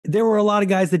there were a lot of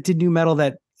guys that did new metal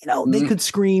that, they could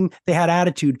scream, they had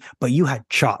attitude, but you had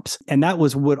chops. And that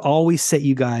was what always set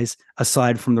you guys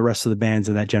aside from the rest of the bands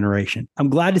of that generation. I'm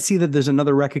glad to see that there's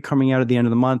another record coming out at the end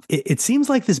of the month. It seems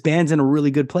like this band's in a really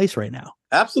good place right now.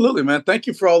 Absolutely, man. Thank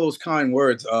you for all those kind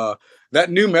words. That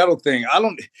new metal thing,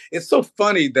 it's so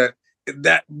funny that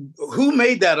who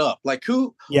made that up? Like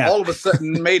who all of a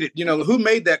sudden made it, who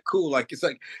made that cool? Like, it's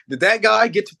like, did that guy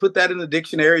get to put that in the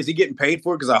dictionary? Is he getting paid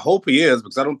for it? Because I hope he is,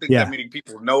 because I don't think that many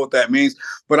people know what that means.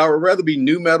 But I would rather be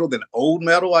new metal than old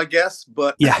metal, I guess.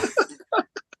 But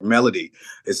melody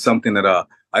is something that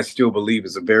I still believe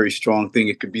is a very strong thing.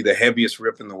 It could be the heaviest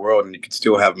riff in the world and you could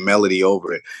still have melody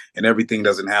over it. And everything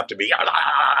doesn't have to be.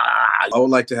 I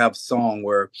would like to have a song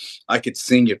where I could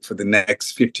sing it for the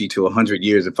next 50 to 100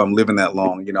 years if I'm living that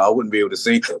long. I wouldn't be able to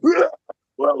sing.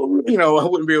 Well, I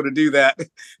wouldn't be able to do that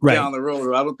down the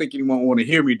road. I don't think anyone would want to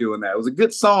hear me doing that. It was a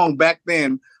good song back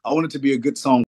then. I want it to be a good song